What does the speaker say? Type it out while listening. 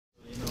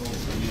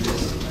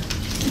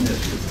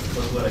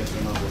first word I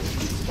came up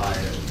with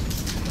inspired.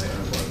 Like,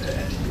 about that.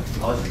 And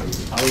I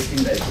always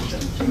think that it's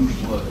such a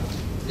huge word.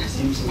 It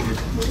seems so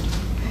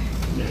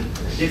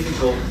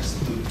difficult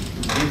to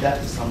give that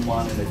to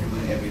someone and they're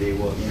doing everyday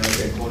work. You know,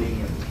 they're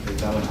coding, for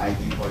example, an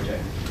IT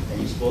project, and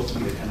you're supposed to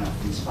be the kind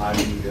of inspiring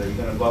leader. You're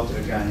gonna go up to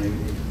the guy and every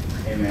day,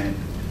 hey man,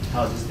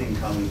 how's this thing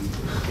coming?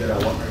 You're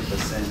at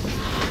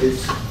 100%.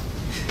 It's,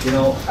 you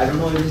know, I don't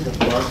know if it's the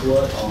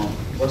buzzword or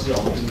what's your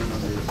opinion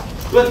on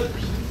this? Well,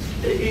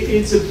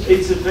 it's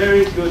a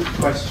very good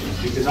question,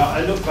 because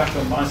I look back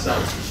on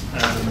myself,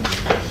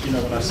 you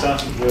know, when I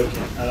started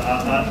working,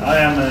 I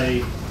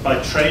am by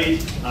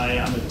trade, I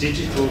am a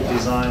digital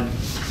design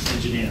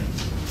engineer.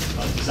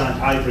 I design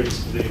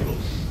hybrids for vehicles.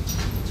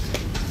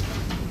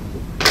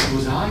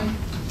 Was I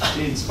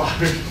the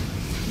inspiring,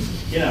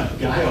 you know,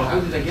 guy, or how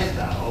did I get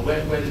that, or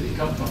where did it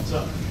come from?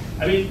 So,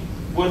 I mean,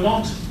 we're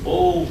not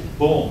all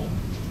born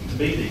to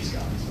be these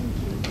guys.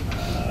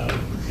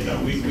 You know,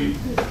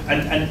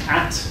 and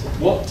at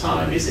what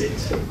time is it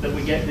that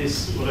we get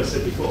this, what I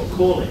said before,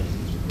 calling?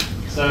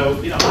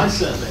 So, you know, I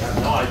certainly have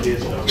no idea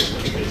that I was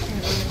going to be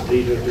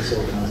leader of this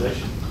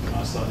organisation when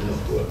I started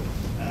off work.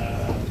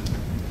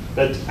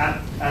 But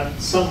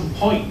at some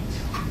point,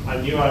 I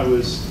knew I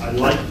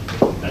liked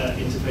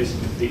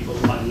interfacing with people.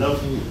 I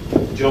love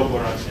the job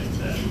where I can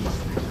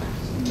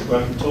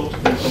talk to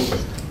people,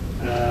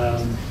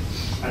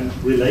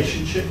 and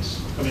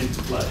relationships come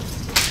into play.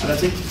 And I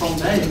think from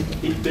then,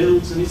 it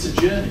builds, and it's a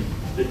journey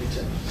that you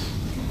take.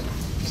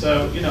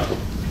 So, you know,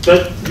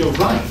 but you're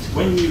right,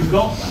 when you've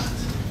got that,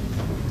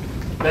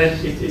 then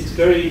it's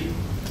very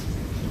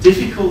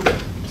difficult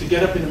to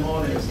get up in the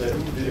morning and say,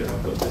 oh dear,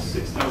 I've got this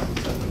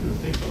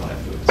 6,700 people I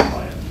have to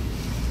inspire.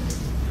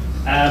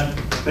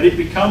 But it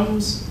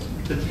becomes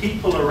the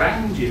people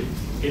around you,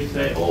 if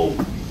they all,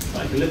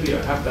 like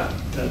Olivia, have that,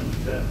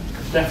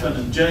 Stefan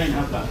and Jane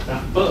have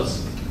that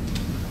buzz,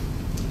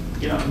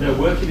 you know, and they're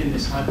working in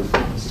this high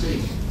performance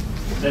team,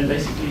 then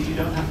basically you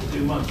don't have to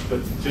do much,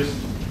 but just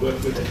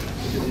work with it,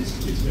 because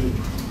it's moving.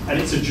 And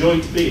it's a joy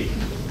to be.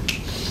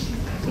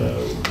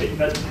 So,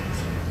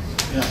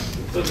 yeah.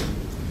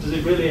 Does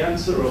it really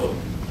answer, or?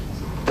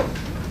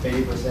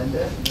 80%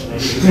 there?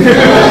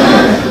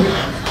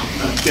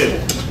 That's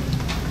good.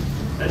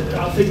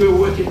 I think we were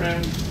working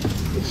around.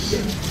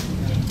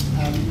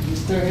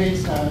 Mr.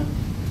 Hayes,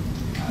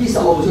 he's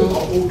also an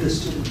older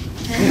student.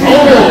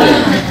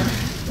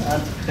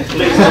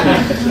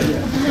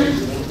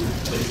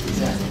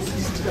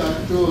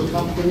 To a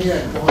company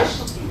like Bosch,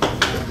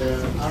 the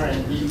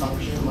R&D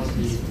function must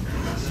be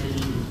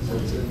really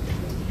important.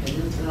 Can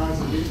you tell us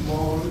a bit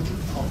more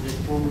of the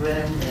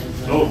program and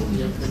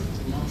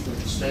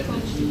the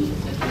strategy at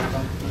the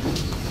company?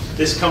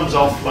 This comes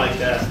off like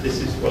this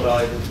is what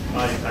I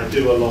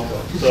do a lot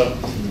of. So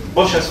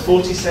Bosch has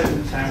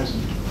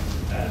 47,000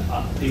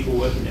 people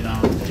working in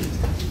R&D.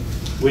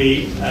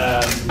 We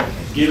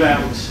give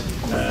out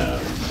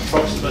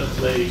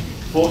approximately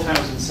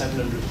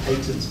 4,700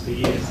 patents per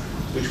year,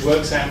 which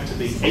works out to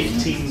be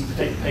 18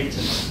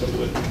 patents per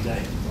working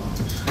day.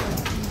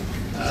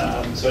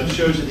 So it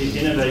shows you the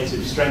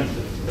innovative strength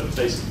of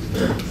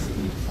basically.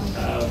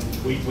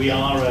 We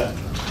are a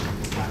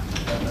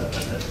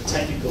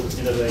technical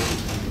innovation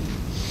company.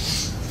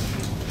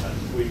 And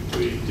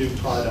we do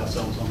pride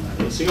ourselves on that.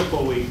 In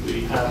Singapore,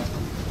 we have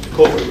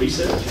corporate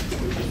research,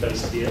 which is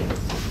based here,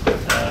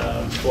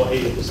 for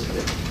Asia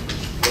Pacific.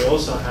 We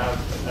also have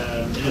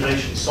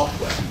innovation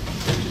software,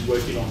 which is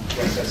working on,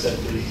 like I said,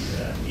 the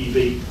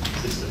EV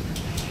system,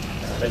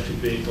 electric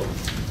vehicle.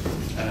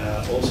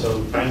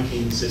 Also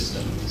banking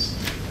systems,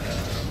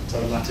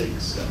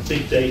 telematics,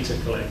 big data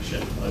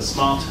collection,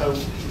 smart home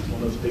is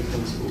one of the big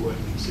things that we're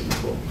working in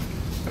Singapore,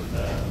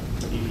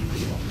 EVP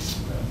on.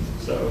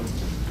 So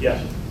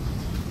yeah,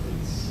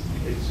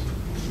 it's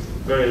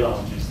very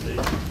large, is the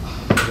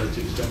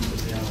relative strength of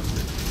the island.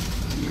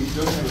 You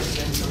don't have a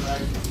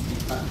centralized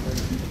department?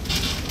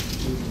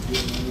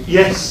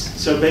 Yes,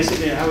 so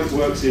basically how it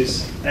works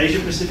is Asia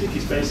Pacific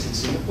is based in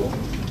Singapore,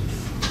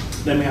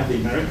 then we have the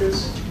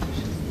Americas,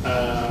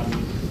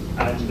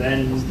 and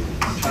then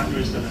China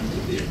is done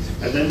over here,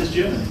 and then there's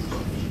Germany.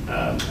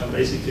 And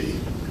basically,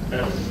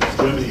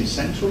 Germany is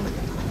central,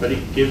 but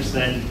it gives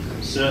then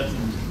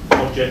certain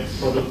products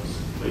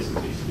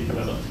basically to be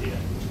developed here.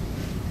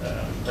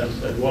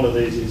 And one of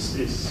these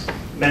is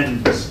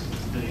MEMS,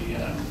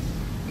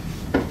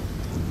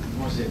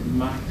 the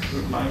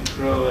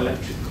micro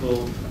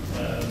electrical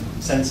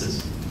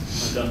sensors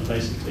are done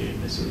basically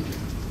in this region,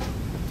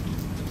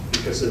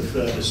 because of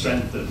the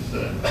strength of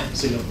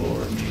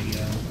Singapore and the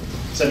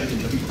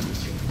semiconductor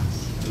industry.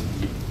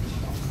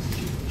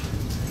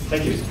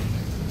 Thank you.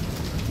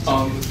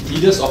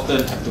 Leaders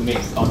often have to make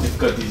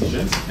difficult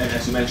decisions, and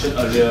as you mentioned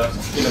earlier,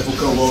 in the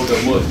VUCA world,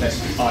 the world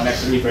is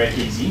naturally very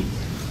hazy.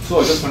 So I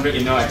was just wondering,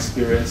 in your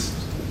experience,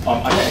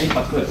 are there any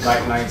particular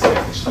guidelines that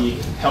actually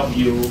help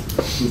you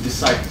to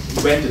decide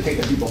when to take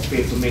the leap of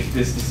faith to make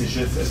these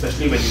decisions,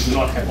 especially when you do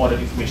not have all the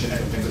information at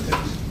your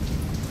fingertips?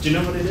 Do you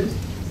know what it is?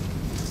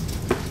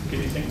 Can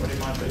you think what it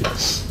might be?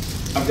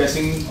 I'm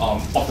guessing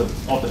off the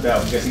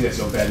bat, I'm guessing that's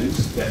your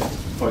values. That,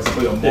 for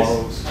example, your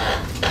morals,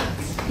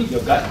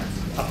 your gut.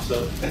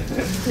 Absolutely.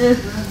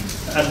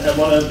 and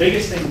one of the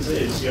biggest things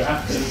is you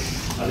have to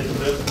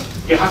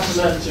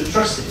learn to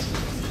trust it.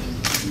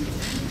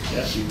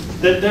 Yeah.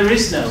 There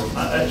is no.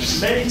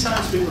 Many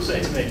times people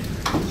say to me,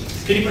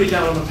 "Can you put it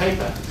down on the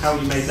paper how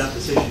you made that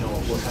decision or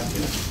what have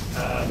you?"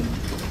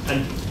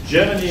 And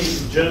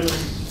Germans.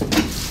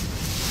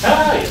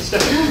 Yes,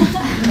 definitely.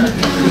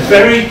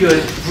 Very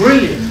good,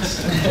 brilliant,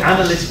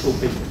 analytical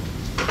people.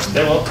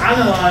 They will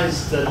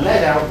analyse the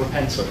lead out of a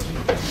pencil.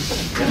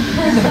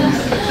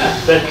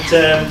 But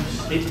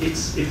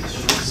it's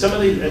some of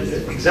the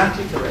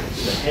exactly correct.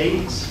 The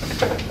haze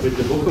with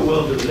the VUCA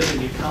world of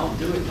living, you can't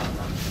do it like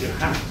that. You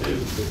have to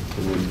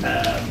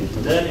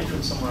learn it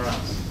from somewhere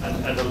else.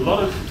 And a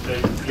lot of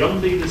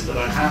young leaders that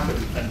I have,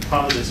 and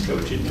part of this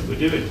coaching that we're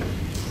doing,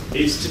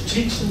 is to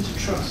teach them to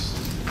trust.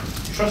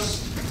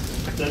 Trust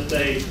that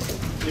they,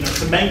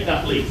 to make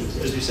that leap,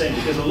 as you're saying,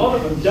 because a lot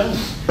of them don't,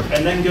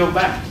 and then go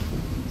back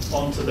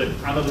onto the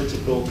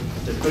analytical,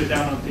 they put it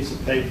down on a piece of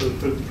paper,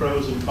 put the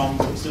pros and cons,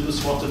 let's do the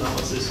SWOT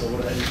analysis or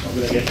whatever, I'm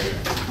going to get here.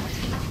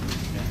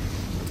 Yeah.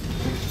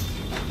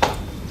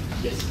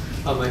 Yes?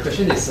 My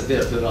question is a bit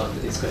of build on to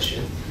this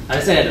question. I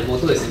understand that the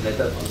motto is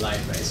invented for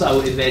life, right? So I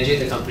would imagine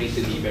the company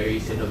to be very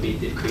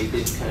innovative,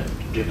 creative, kind of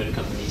driven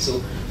company.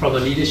 So from a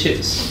leader's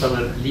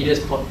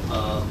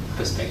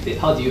perspective,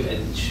 how do you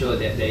ensure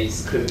that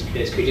there's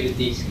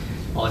creativity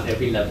on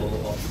every level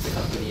of the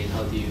company, and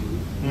how do you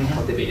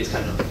cultivate this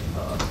kind of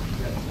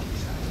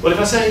Well, if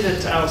I say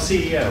that our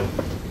CEO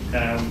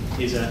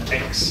is an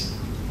ex-R&D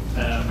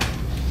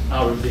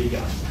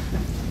guy,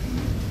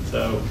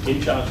 so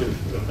in charge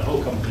of the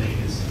whole company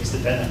is Mr.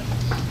 Denner,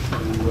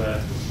 who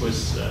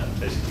was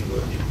basically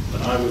working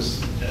when I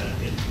was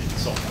in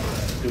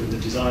software doing the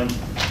design.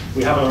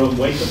 We have our own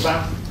wafer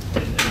fab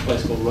in a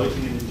place called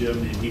Reutlingen in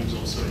Germany, and he was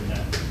also in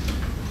there.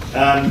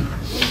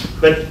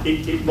 But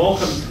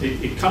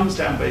it comes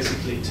down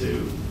basically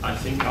to, I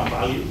think, our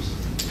values.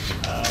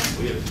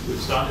 We've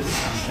started a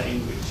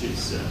campaign which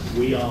is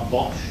We Are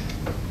Bosch,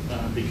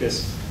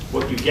 because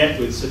what you get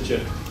with such a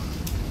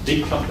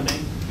big company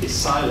is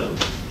silos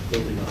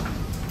building up,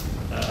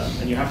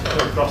 and you have to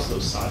go across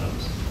those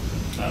silos.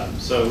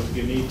 So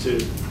you need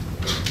to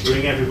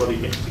bring everybody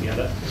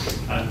together,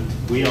 and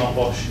We Are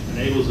Bosch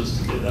enables us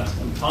to do that.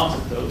 And part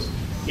of those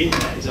in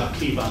there is our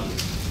key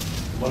values.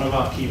 One of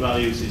our key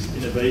values is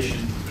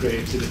innovation,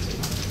 creativity,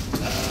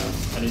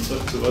 and it's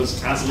up to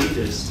us as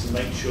leaders to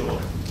make sure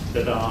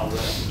that our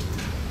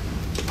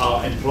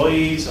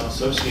employees, our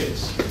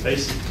associates,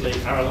 basically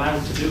are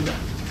allowed to do that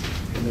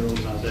in their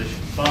organisation.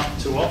 Far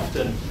too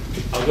often,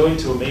 I'll go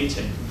into a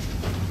meeting,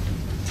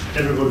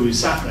 everybody who's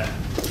sat there,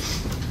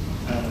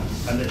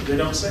 and they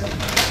don't say anything.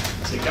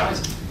 I say,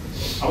 guys,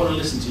 I want to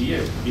listen to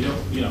you.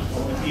 I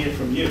want to hear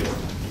from you.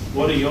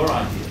 What are your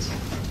ideas?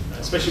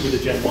 Especially with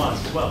the Gen Ys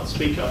as well.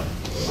 Speak up.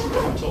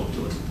 Come and talk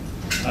to us.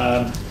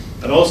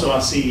 And also our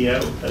CEO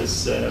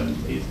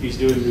he's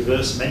doing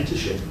reverse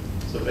mentorship.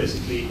 So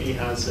basically, he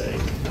has a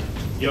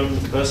young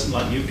person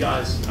like you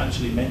guys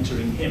actually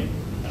mentoring him.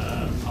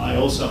 I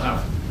also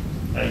have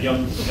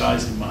young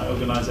guys in my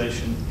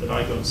organisation that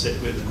I go and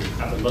sit with and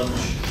have a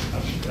lunch,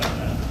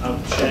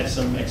 and share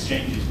some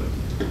exchanges with.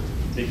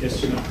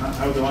 Because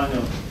how do I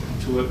know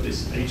to work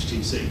this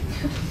HTC?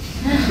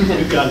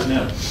 You guys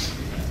know.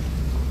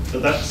 So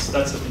that's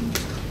the thing.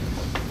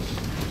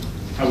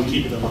 How we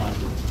keep it alive.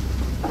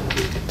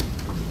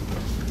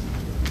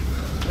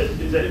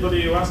 Is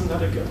anybody who hasn't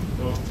had a go?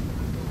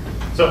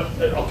 So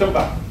I'll come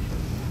back.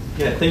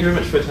 Yeah, thank you very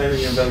much for your time and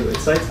your valuable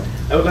insights.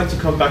 I would like to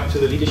come back to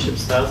the leadership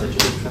styles and to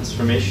the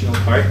transformational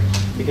part,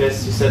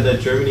 because you said that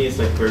Germany is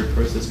like very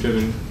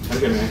process-driven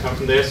country. I mean, I come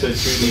from there, so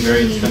it's usually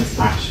very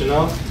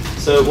transactional.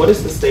 So what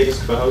is the status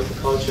quo? How is the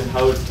culture?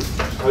 How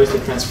is the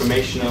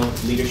transformational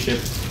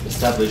leadership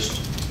established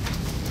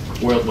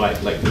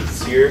worldwide? Like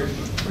it's here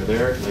or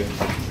there, like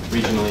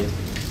regionally?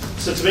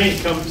 So to me,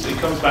 it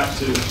comes back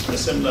to a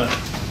similar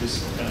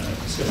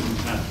discussion we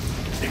had.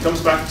 It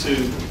comes back to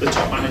the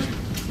top management.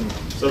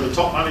 So the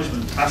top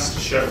management has to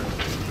show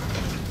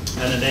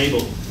and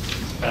enable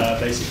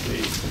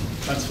basically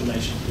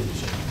transformation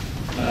leadership.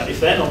 If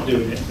they're not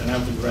doing it, then how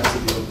can the rest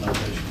of the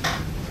organisation?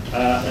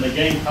 And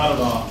again, part of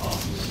our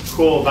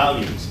core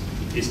values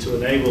is to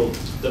enable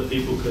that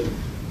people can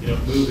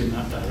move in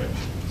that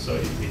direction. So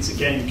it's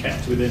again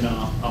kept within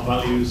our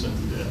values and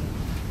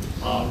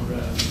our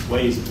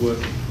ways of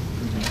working.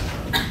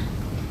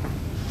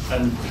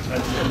 And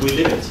we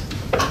live it.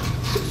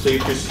 So you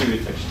pursue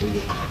it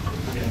actually.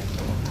 Yeah.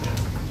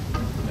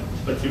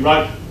 But you're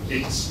right,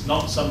 it's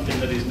not something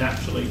that is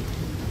naturally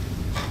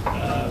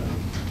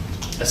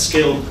a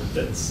skill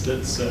that's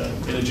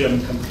in a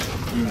German company.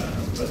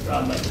 But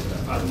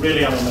I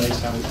really am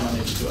amazed how we've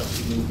managed to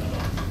actually move that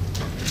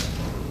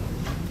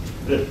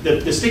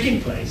on. The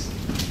sticking place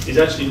is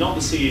actually not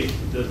the CEO,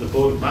 the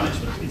board of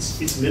management,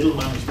 it's middle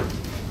management.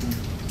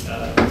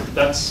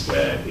 That's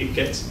where it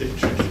gets a bit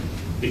tricky,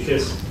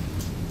 because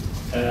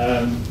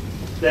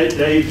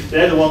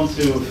they're the ones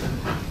who have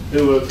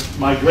who have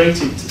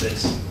migrated to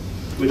this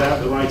without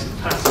the right of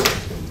passage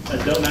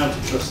and don't know how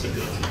to trust the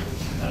gut.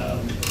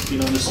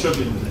 They're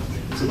struggling with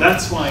it. So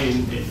that's why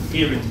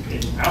here in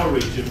our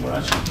region, we're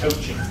actually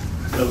coaching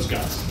those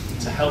guys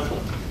to help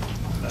them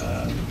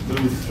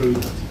move through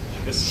that.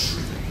 Because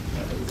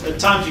at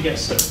times you get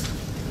stuck,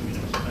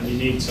 and you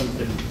need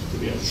something to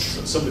be able to,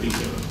 somebody to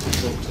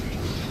talk to.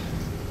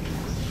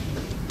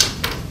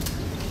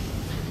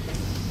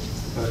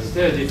 Is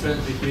there a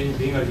difference between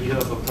being a leader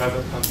of a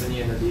private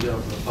company and a leader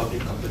of a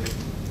public company?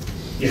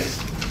 Yes.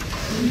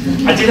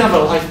 I did have a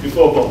life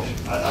before Bosch.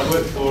 I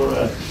worked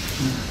for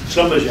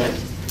Schlumberger,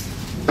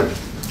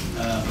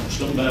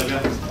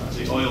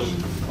 the oil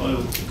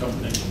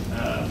company,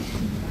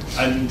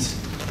 and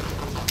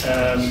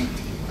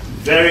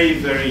very,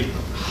 very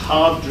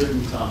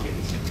hard-driven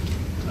targets.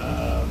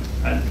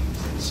 And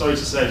sorry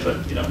to say, but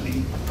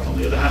on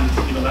the other hand,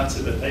 that's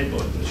it that they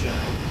bought the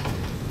share.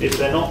 If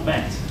they're not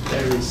met,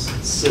 there is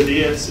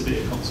severe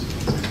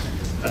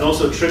consequences. And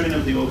also trimming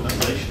of the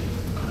organisation.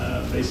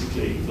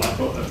 Basically, like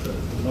the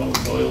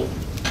Northern Oil,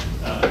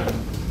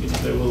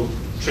 they will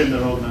trim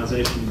their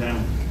organisation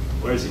down.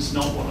 Whereas it's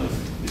not one of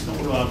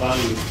our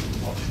values.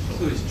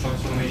 So is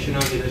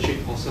transformational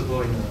leadership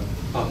possible in a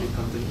public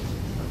company?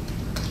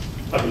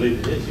 I believe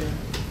it is, yeah.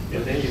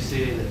 But then you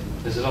say that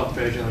there's a lot of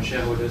pressure on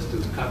shareholders to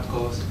cut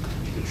costs,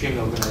 to trim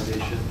the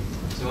organisation.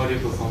 So how do you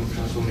perform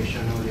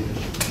transformational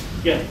leadership?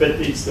 Yeah, but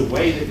it's the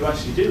way that you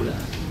actually do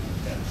that.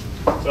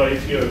 Yeah. So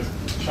if you're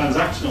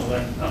transactional,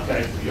 then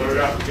okay,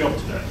 you're out of job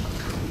today.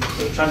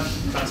 The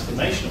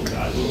transformational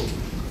guy will,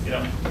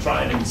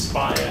 try and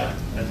inspire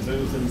and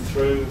move them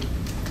through,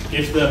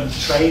 give them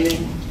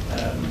training,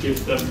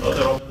 give them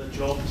other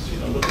jobs.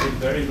 Look at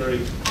very, very,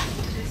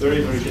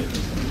 very, very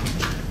different.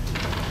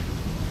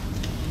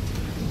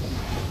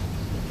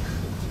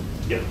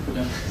 Yeah.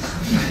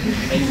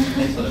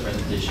 Thanks for the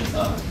presentation.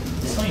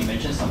 Just now you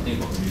mentioned something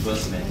about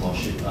reverse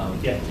mentorship.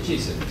 Yeah. Actually,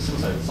 it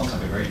sounds like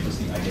a very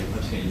interesting idea.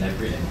 Perhaps you can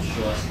elaborate and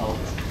show us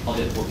how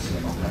that works in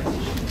an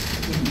organization.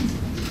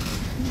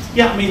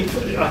 Yeah, I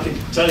can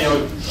tell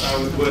you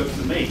how it worked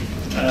for me.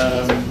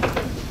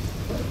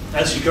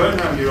 As you're going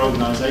around your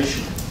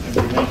organisation and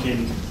you're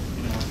making,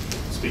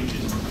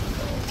 speeches,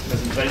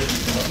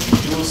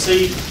 presentations, you will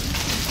see,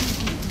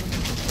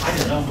 I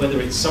don't know whether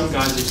it's some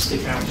guys who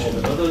stick out more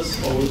than others,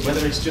 or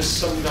whether it's just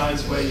some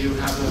guys where you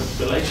have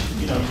a relation,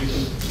 you can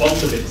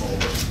bond a bit more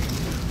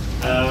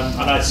with.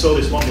 And I saw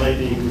this one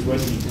lady who was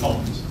working in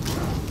comms,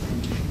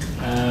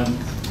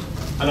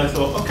 and I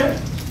thought, okay,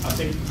 I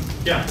think,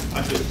 yeah,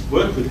 I could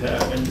work with her,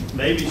 and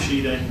maybe she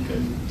then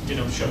can,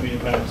 show me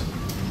about,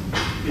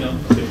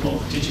 a bit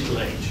more digital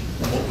age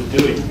and what we're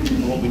doing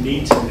and what we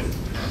need to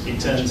do in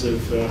terms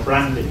of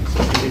branding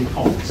within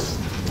comms,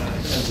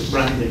 in terms of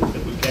branding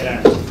that we get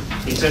out,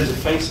 in terms of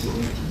Facebook.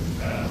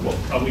 What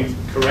are we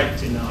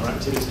correct in our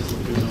activities that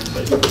we're doing on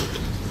Facebook?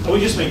 And we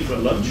just meet for a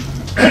lunch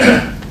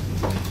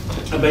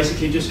and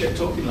basically just get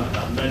talking like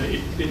that, and then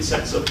it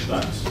sets up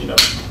that,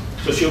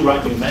 So she'll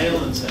write me a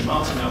mail and say,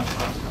 Martin, I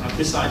have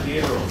this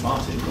idea, or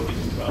Martin, what do you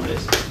think about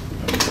this?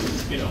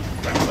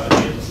 Crack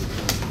ideas.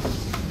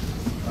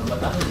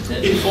 But other than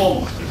that,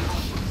 informal.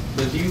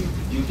 But do you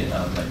get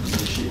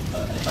leadership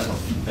advice or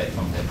feedback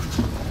from them?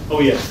 Oh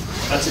yeah,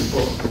 that's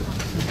important.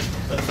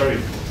 That's very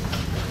important.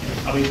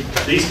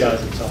 These guys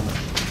have told me.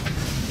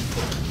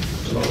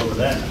 It's all over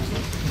there now.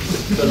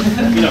 But,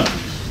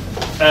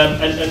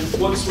 and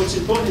what's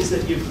important is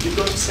that you've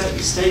got to set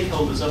your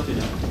stakeholders up in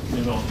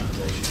an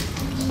organisation.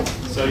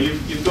 So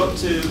you've got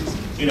to,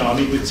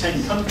 with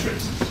 10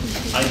 countries,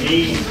 I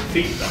need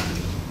feedback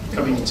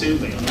coming to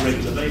me on a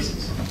regular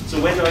basis. So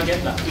where do I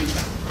get that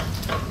feedback?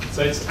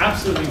 So it's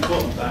absolutely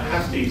important that I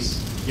have these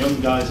young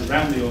guys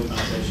around the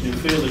organisation who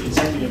feel they can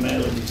send me a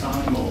mail any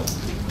time or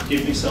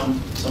give me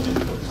some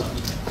input.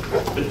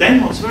 But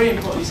then what's very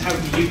important is how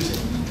you use it.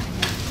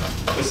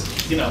 Because,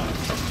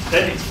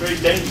 then it's very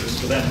dangerous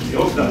for them, the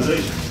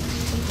organisation,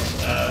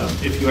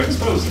 if you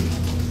expose them.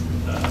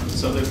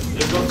 So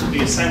they've got to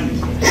be a sounding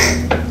board.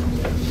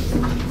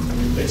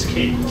 It's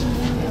key.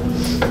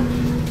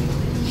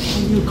 How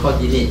do you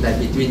coordinate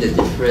between the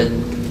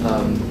different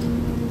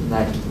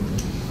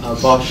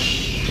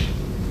Bosch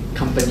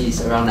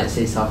companies around,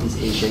 say, Southeast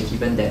Asia,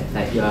 given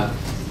that you're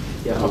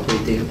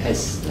operating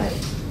as the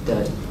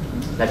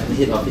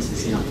head office in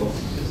Singapore?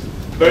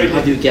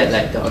 How do you get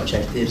the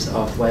objectives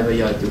of whatever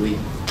you're doing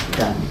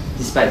done,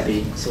 despite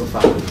being so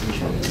far from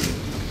each other?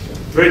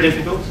 Very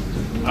difficult.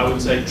 I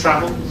would say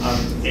travel.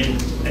 I'm in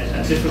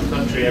a different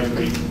country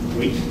every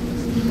week.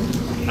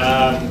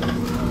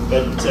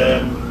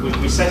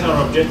 But we set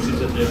our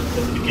objectives at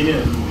the beginning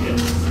of the year,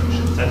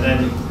 and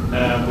then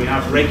we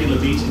have regular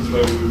meetings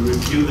where we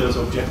review those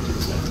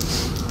objectives.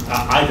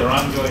 Either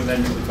I'm going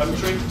then to the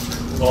country,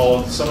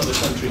 or some of the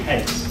country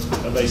heads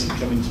are basically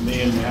coming to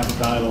me, and we have a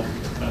dialogue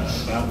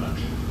about that.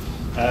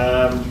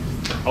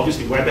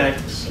 Obviously,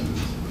 WebEx and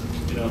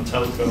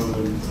telco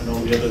and all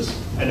the others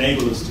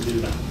enable us to do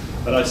that.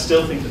 But I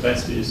still think the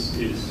best is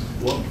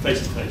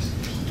face to face.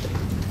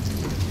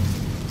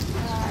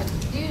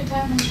 Due to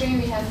time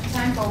constraint, we have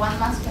time for one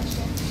last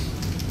question.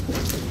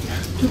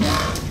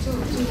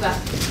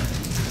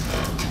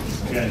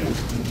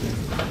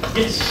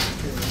 Yes.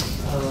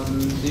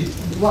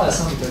 What are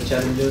some of the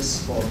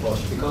challenges for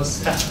Bosch?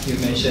 Because you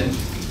mentioned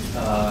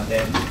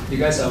that you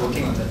guys are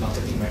working on the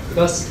marketing, right?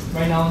 Because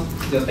right now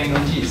the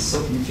technology is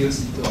so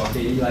infused into our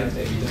daily life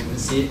that we don't even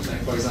see it.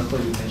 Like for example,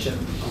 you mentioned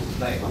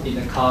like in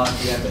the car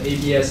you have the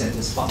ABS and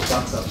the spark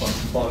plugs are from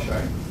Bosch,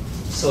 right?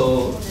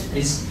 So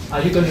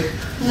are you going to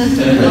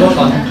work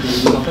on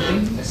the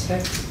marketing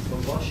aspect for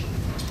Bosch?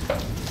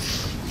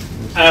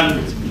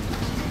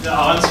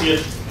 I'll answer your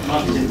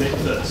marketing bit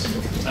first.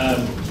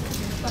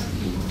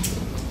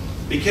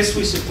 Because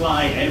we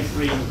supply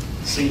every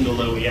single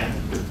OEM,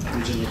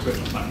 original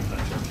equipment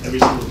manufacturer, every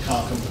single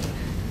car company.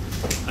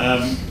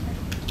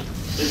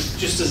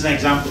 Just as an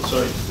example,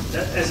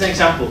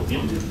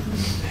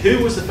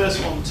 who was the first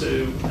one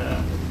to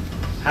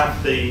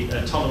have the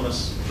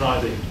autonomous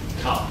driving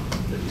car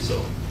that you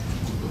saw?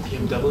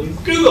 BMW?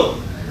 Google!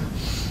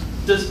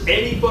 Does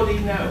anybody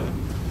know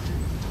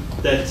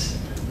that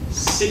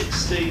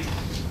 60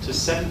 to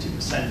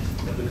 70%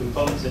 of the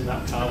components in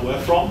that car were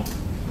from?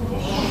 You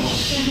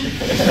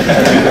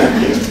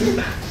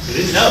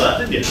didn't know that,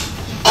 did you?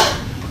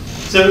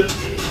 So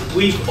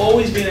we've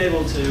always been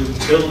able to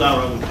build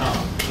our own car,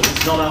 but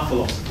it's not our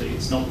philosophy,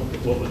 it's not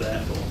what we're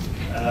there for.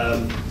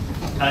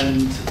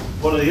 And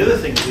one of the other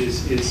things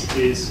is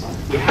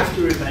we have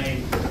to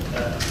remain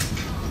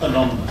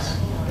anonymous,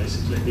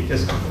 basically,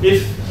 because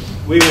if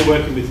we were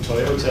working with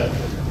Toyota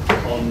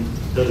on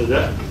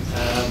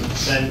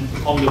then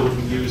Honda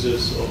wouldn't use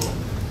us or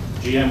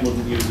GM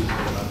wouldn't use us, or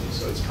what have you.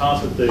 So it's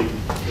part of the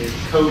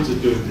codes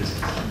of doing business.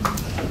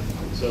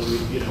 So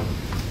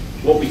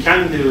what we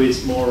can do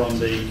is more on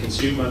the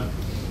consumer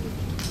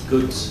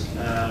goods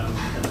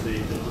and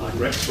the like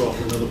Rexroth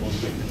and other ones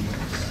we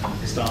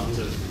can start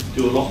to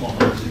do a lot more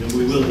marketing, and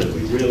we will do.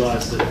 We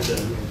realise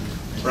that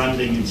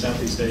branding in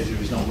Southeast Asia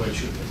is not where it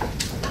should be.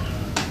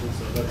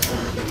 So that's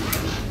one thing we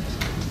can do.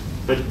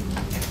 But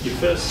your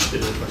first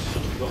bit of the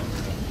question, we've got.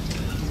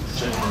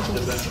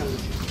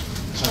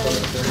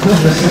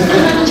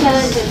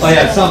 Oh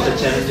yeah, some of the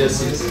challenges.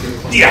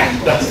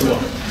 Yeah, that's the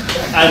one.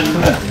 And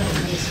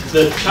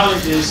the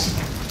challenges,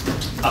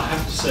 I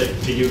have to say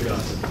to you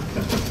guys,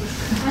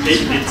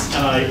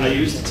 and I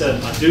use the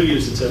term, I do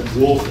use the term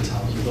war for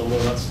talent,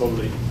 although that's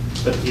probably,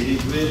 but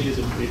it really is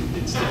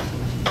it's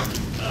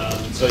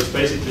different. So it's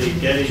basically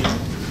getting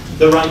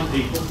the right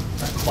people,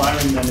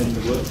 acquiring them in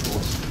the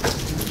workforce,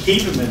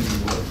 keeping them in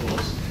the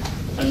workforce,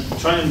 and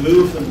trying to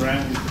move them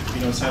around,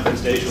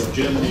 Southeast Asia or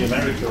Germany,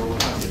 America, or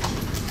what have you,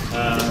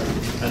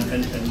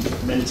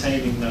 and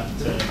maintaining that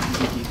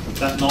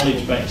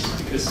knowledge base.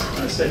 Because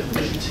I said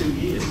every 2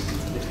 years,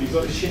 if you've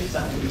got to shift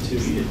that every 2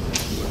 years,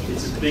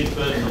 it's a big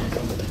burden on the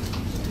company.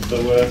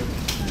 So we're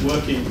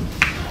working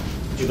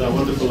with our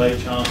wonderful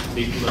HR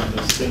people, and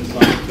there's things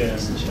like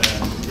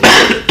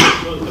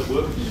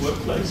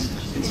workplace.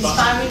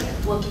 Inspiring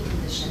working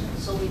conditions.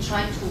 So we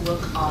try to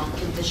work on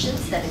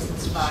conditions that is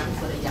inspiring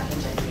for the younger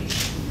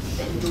generation.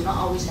 That you do not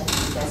always have to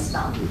do that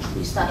stuff.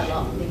 You start a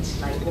lot of things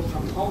like work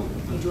from home.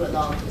 You do a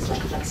lot of things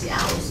like flexi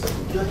hours.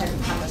 You don't have to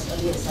come as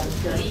early as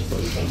 7:30.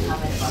 You can come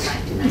at about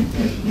 9 to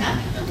 9:30. Yeah?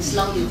 As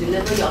long as you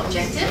deliver your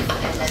objective,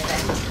 and that's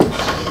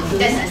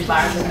the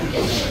environment you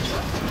get to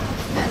enjoy.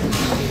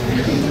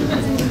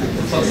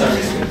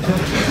 Sorry.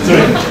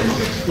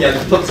 Yeah,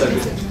 the books are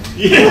good.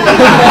 Yeah.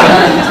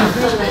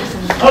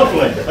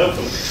 Hopefully.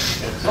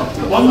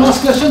 One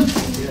last question. I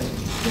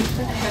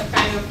have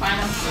kind of a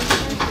final question.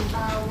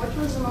 What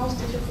was the most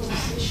difficult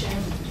decision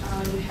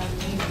you have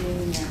made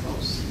in your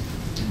house?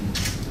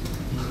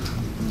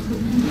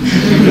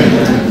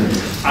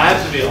 I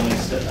have to be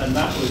honest, and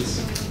that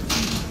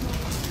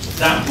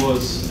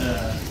was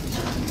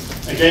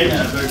again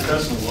a very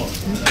personal one.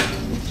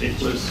 It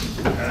was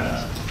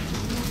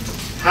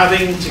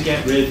having to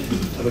get rid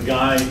of a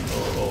guy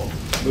or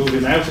move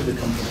him out of the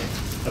company,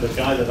 of a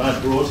guy that I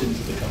brought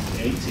into the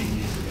company 18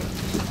 years ago,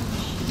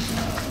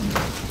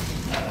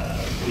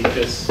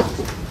 because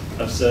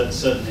of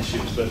certain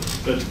issues.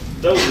 But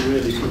those are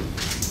really good.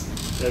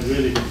 They're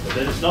really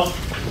difficult.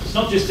 It's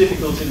not just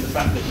difficult in the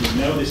fact that you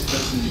know this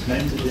person, you've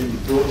mentored him,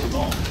 you've brought him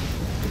on,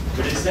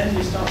 but it's then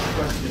you start to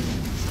question,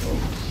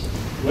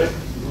 where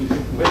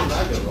did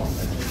I go wrong?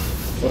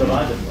 What have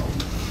I done wrong?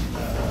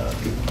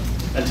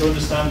 And to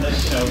understand that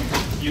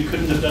you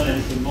couldn't have done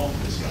anything more for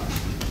this guy.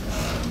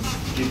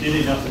 You did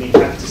enough, and he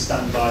had to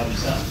stand by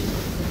himself.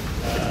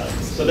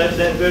 So they're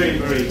very,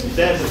 very.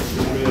 They're the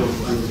real.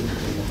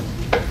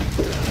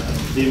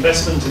 The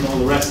investment and all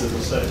the rest of the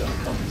say that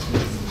comes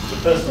with the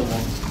personal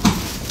one.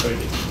 Very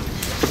difficult.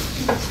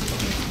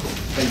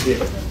 Thank you.